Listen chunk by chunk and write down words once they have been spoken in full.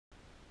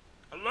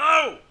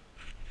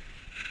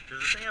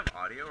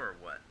audio or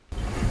what?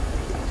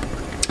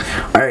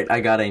 Alright, I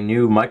got a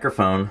new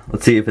microphone.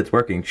 Let's see if it's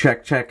working.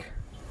 Check, check.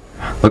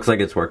 Looks like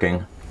it's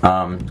working.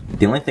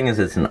 The only thing is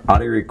it's an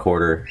audio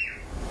recorder.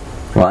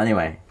 Well,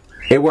 anyway,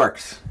 it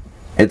works.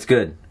 It's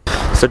good.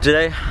 So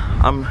today,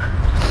 I'm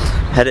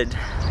headed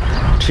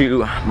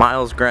to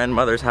Miles'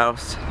 grandmother's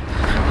house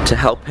to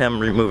help him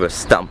remove a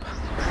stump.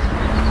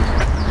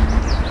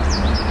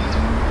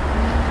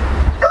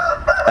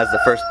 As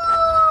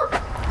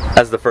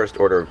the first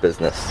order of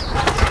business.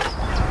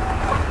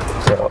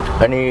 So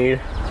I need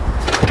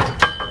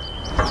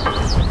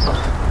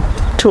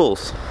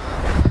tools.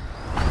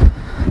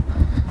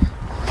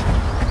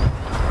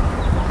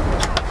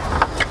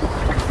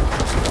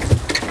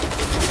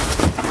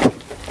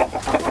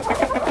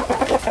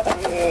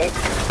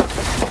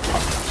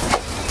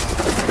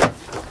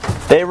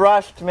 They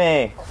rushed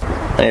me.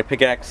 I need a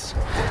pickaxe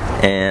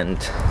and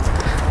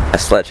a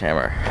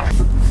sledgehammer.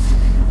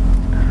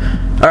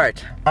 All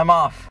right, I'm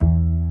off.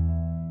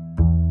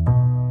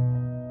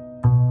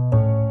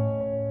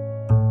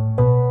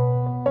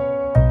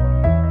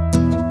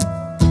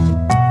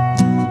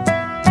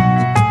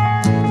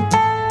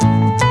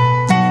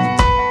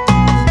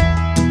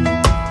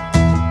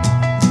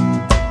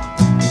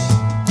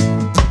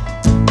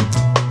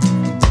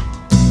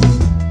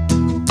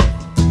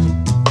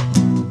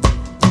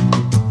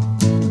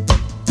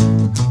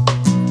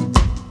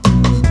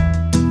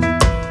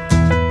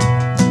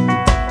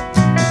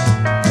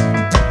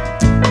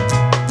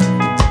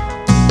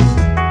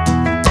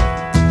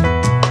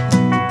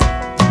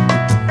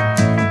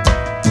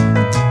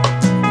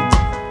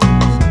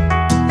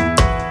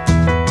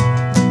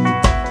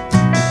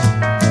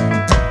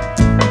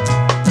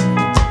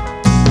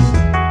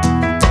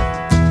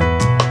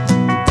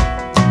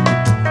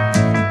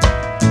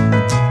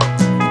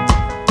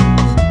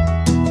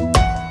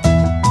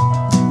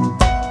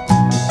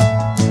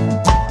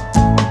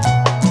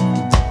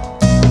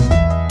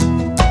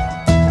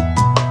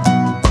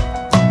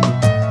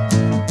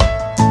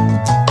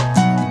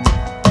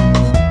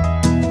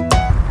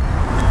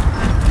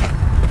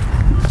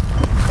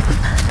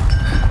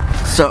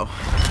 So,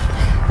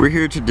 we're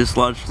here to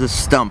dislodge this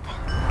stump.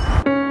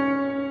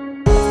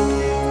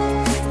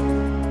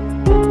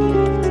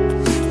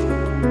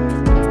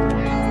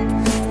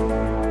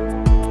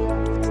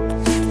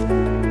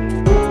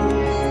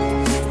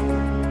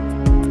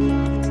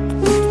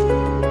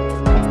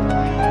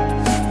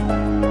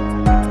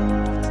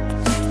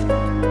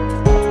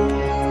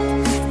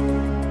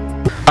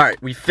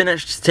 Alright, we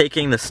finished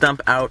taking the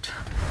stump out,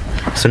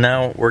 so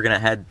now we're gonna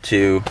head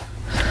to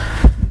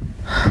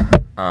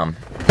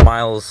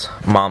Miles'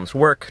 mom's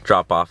work,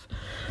 drop off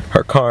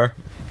her car,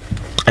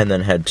 and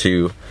then head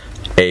to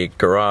a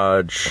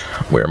garage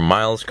where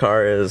Miles'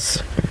 car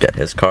is, get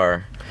his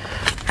car,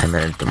 and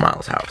then to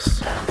Miles'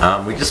 house.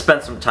 We just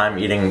spent some time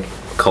eating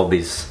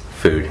Colby's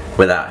food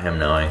without him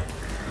knowing.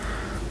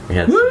 We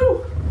had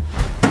Woo!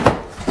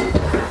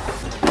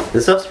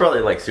 This stuff's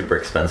probably like super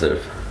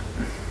expensive,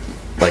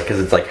 like cause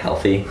it's like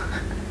healthy.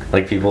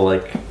 Like people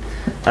like,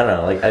 I don't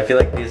know, like I feel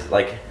like these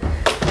like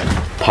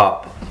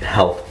pop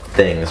health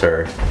things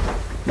are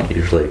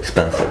usually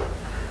expensive.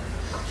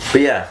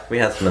 But yeah, we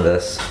had some of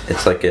this.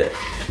 It's like a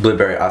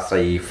blueberry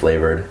acai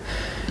flavored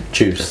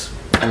juice.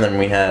 And then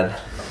we had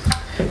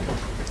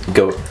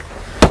goat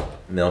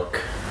milk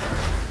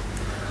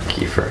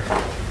kefir.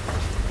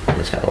 I'm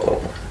just have a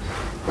little more.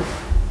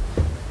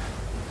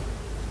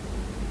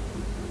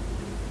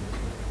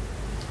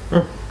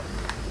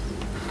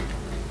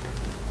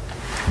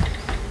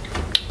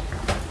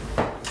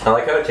 I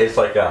like how it tastes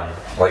like a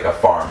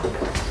farm.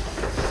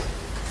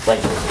 Like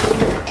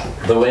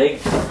the way,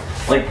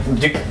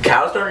 do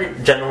cows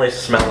don't generally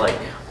smell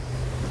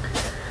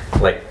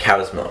like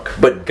cow's milk,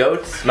 but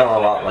goats smell a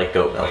lot like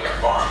goat milk.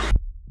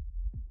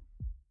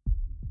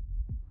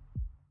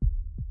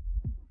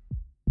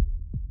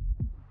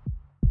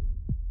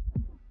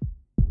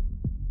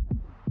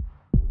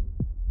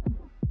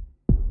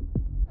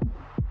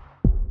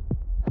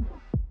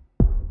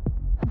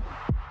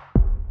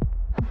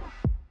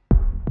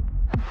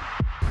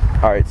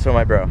 Alright, so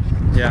my bro.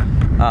 Yeah.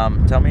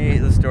 Tell me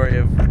the story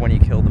of when you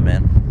killed a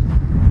man.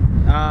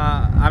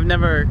 I've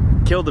never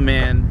killed a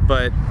man,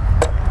 but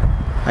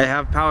I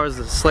have powers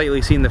to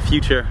slightly see in the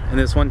future. And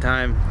this one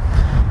time,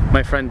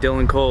 my friend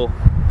Dylan Cole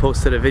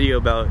posted a video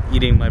about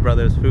eating my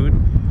brother's food.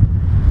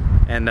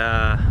 And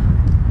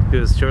he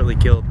was shortly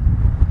killed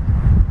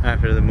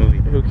after the movie.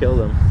 Who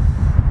killed him?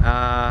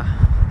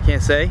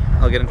 Can't say,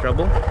 I'll get in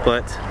trouble,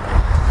 but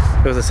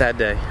it was a sad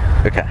day.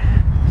 Okay.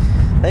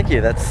 Thank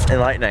you, that's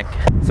enlightening.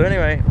 So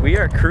anyway, we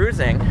are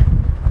cruising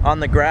on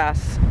the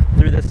grass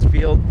through this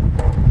field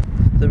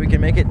so we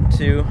can make it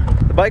to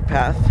the bike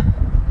path.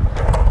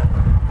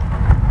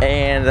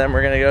 And then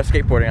we're gonna go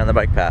skateboarding on the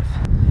bike path.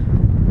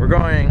 We're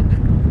going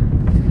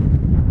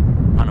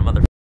on a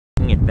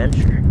motherfucking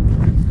adventure.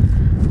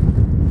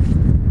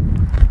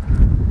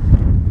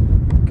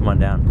 Come on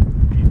down.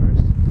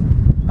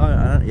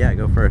 Oh, yeah,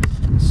 go first.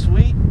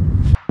 Sweet.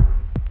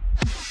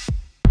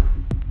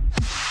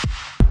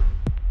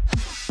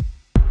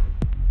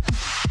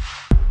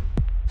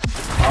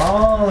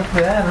 Oh, look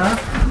at that,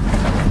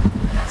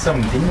 huh?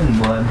 Some demon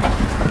blood.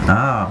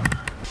 Oh.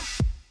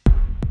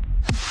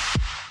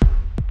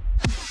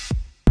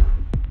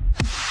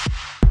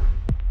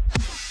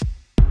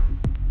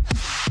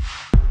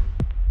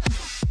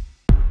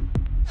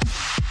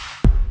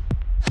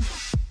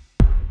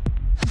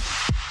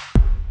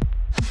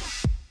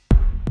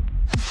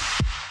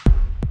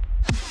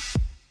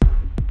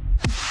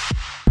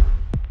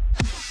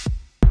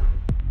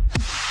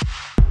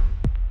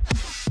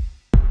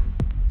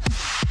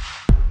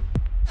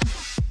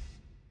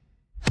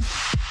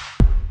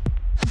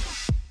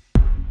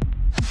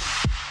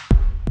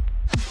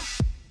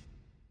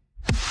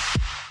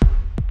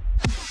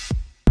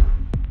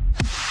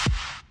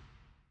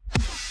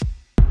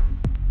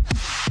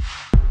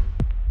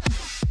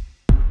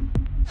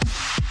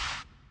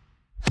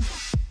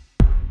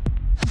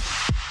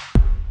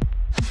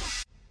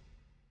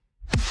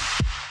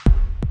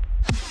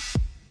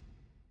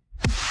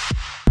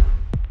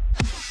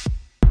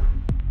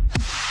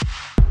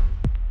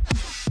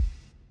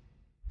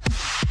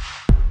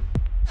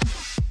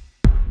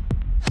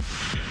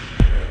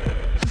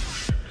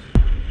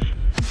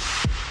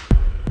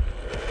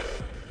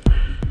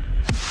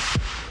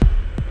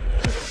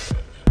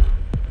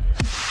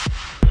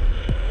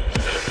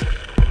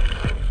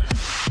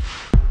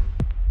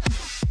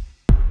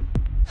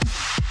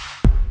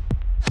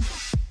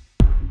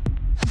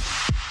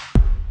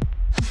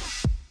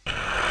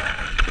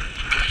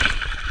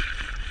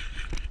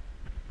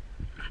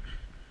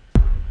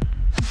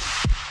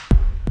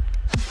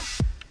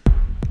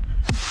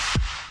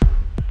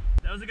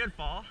 That was a good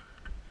fall.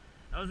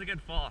 That was a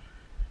good fall.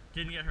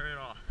 Didn't get hurt at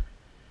all.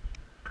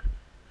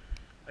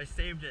 I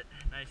saved it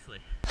nicely.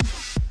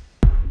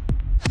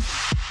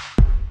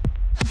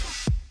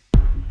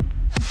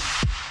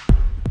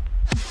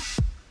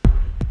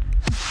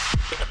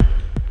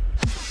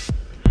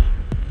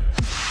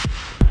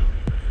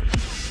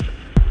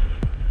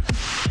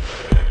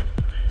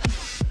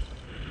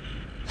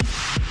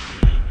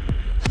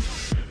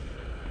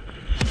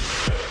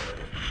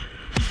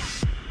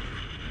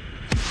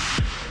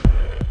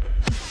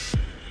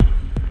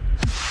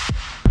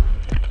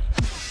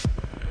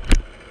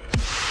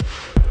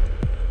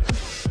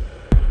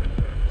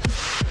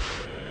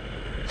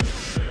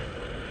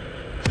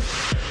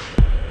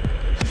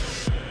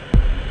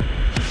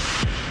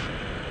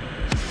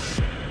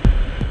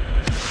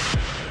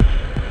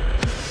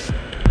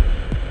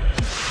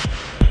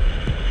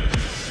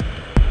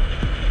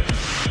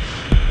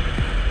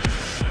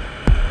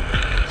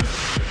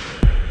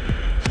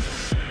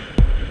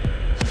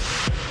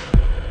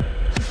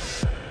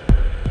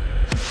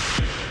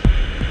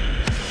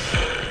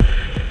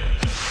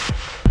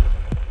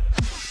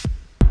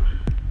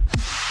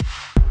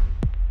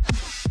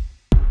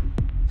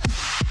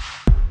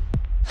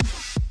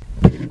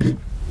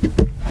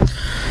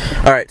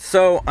 Alright,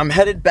 so I'm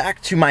headed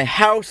back to my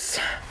house.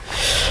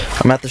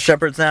 I'm at the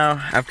Shepherd's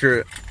now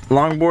after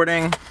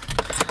longboarding.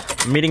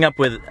 I'm meeting up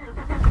with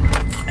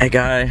a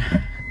guy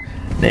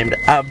named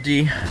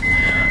Abdi.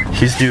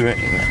 He's doing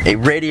a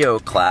radio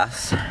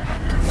class.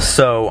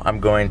 So I'm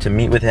going to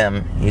meet with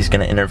him. He's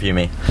going to interview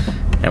me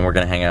and we're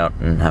going to hang out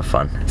and have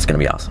fun. It's going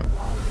to be awesome.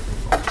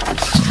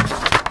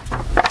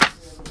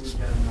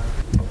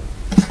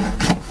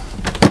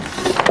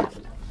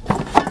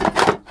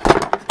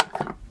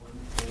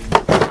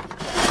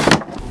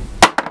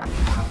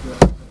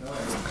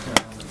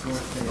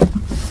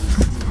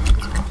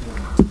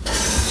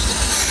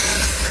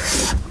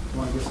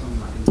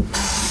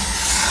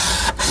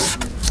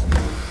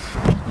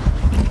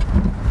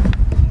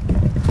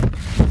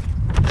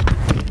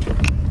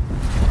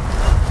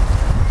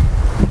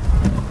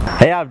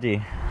 Hey Abdi.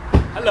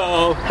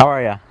 Hello. How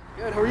are ya?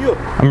 Good. How are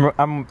you?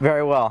 I'm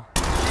very well.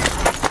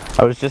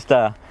 I was just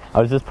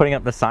putting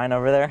up the sign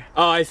over there.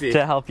 Oh, I see.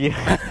 To help you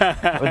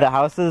with the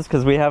houses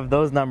because we have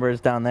those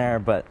numbers down there,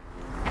 but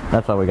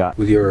that's all we got.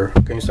 Can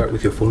you start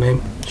with your full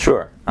name?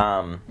 Sure.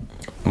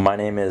 My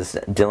name is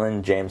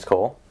Dylan James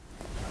Cole,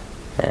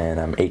 and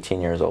I'm 18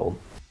 years old.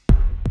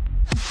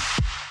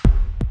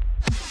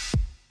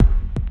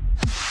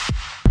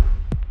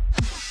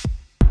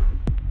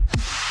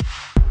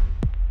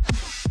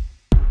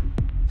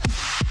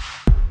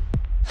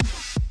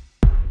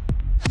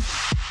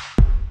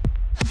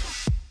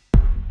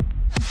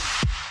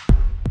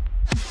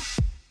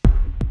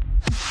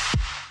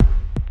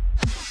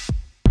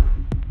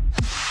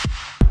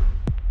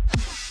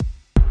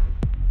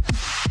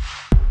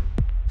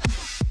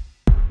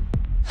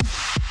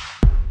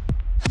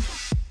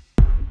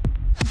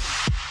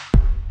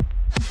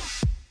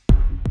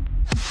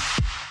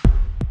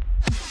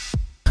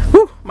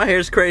 My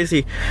hair's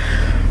crazy.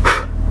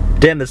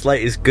 Damn, this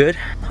light is good.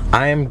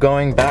 I am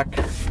going back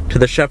to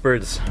the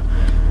Shepherd's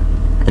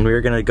and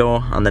we're gonna go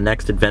on the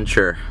next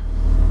adventure.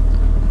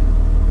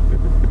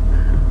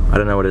 I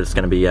don't know what it's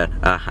gonna be yet.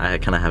 I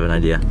kinda have an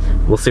idea.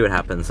 We'll see what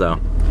happens though.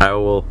 I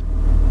will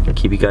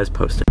keep you guys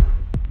posted.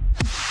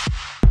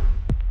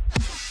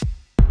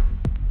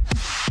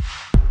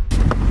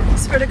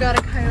 Swear to God,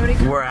 a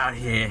coyote. We're out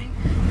here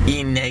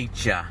in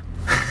nature.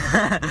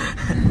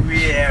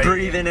 Yeah.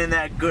 Breathing in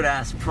that good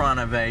ass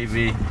prana,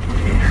 baby.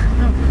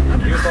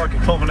 You look like a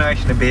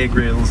combination of Bear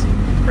Grylls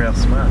and Ralph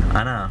Smart.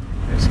 I know.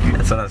 That's good.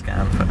 That's what I was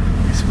going for.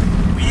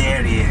 We're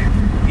out here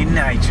in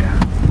nature,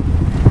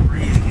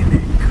 breathing in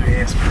that good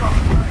ass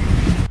prana, baby.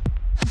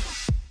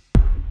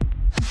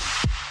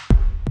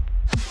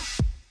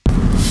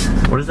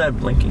 What is that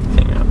blinking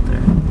thing out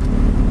there?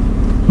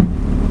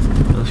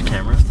 Are those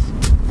cameras?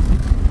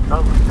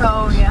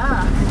 Oh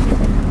yeah.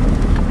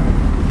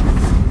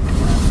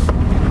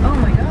 Oh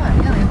my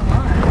god, yeah, they have a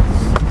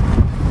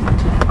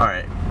lot.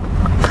 Alright.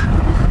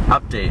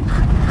 Update.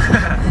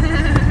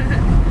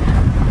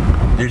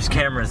 There's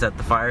cameras at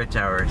the fire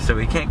tower, so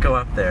we can't go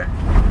up there.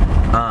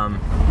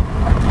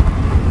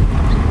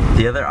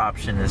 The other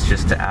option is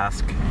just to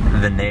ask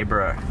the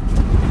neighbor.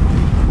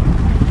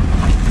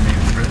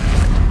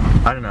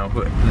 I don't know,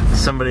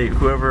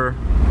 whoever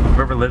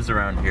lives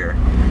around here,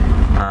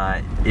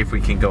 if we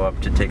can go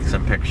up to take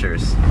some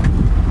pictures,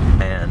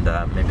 and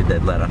maybe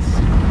they'd let us.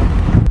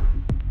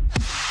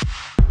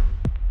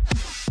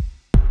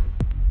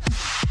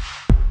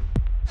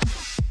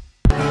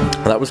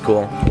 Well, that was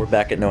cool. We're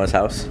back at Noah's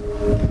house.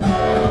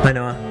 Hi,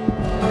 Noah.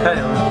 Hey,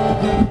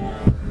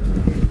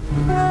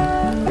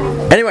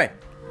 Anyway,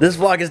 this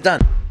vlog is done.